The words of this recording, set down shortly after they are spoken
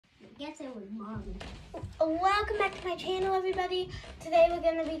guess it was Mommy. Welcome back to my channel, everybody. Today we're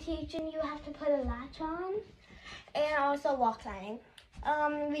going to be teaching you how to put a latch on and also wall climbing.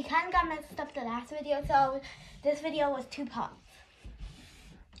 We kind of got messed up the last video, so this video was 2 parts.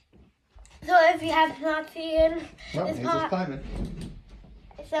 So if you have not seen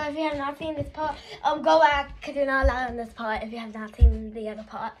this part, go back because you're not allowed on this part if you have not seen the other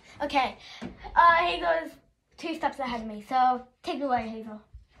part. Okay, Hazel is 2 steps ahead of me, so take it away, Hazel.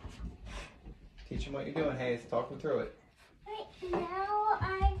 Teach him what you're doing, Hayes. Talk him through it. Right now,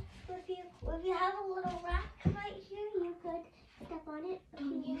 if you have a little rack right here, you could step on it.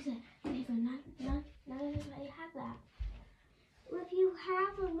 Don't use it. Hazel, not everybody has that. If you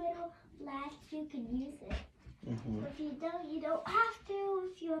have a little latch, you can use it. If you don't, you don't have to.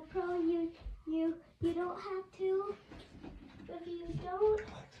 If you're a pro, you don't have to. If you don't,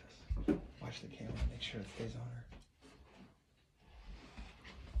 Alexis, watch the camera. Make sure it stays on her.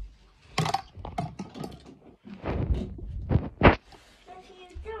 if you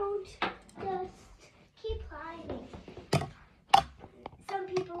don't, just keep climbing. Some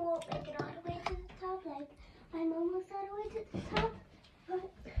people won't make it all the way to the top. Like I'm almost all the way to the top, but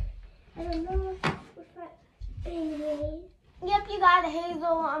I don't know if anyway. Yep, you got it,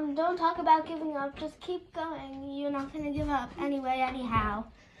 Hazel. Don't talk about giving up. Just keep going. You're not going to give up anyway, anyhow.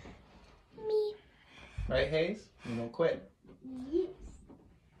 Me. Right, Hayes? You don't quit. Yes.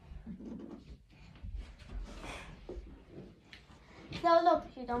 So look,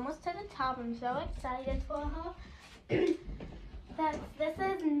 she's almost to the top. I'm so excited for her. This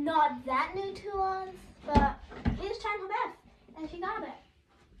is not that new to us, but she was trying her best, and she got it.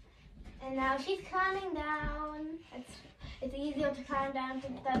 And now she's climbing down. It's easier to climb down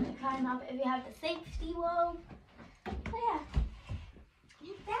than to climb up if you have the safety rope. But yeah,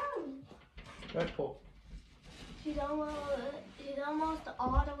 Get down. Good pull. she's almost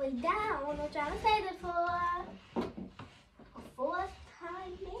all the way down. We're trying to save it for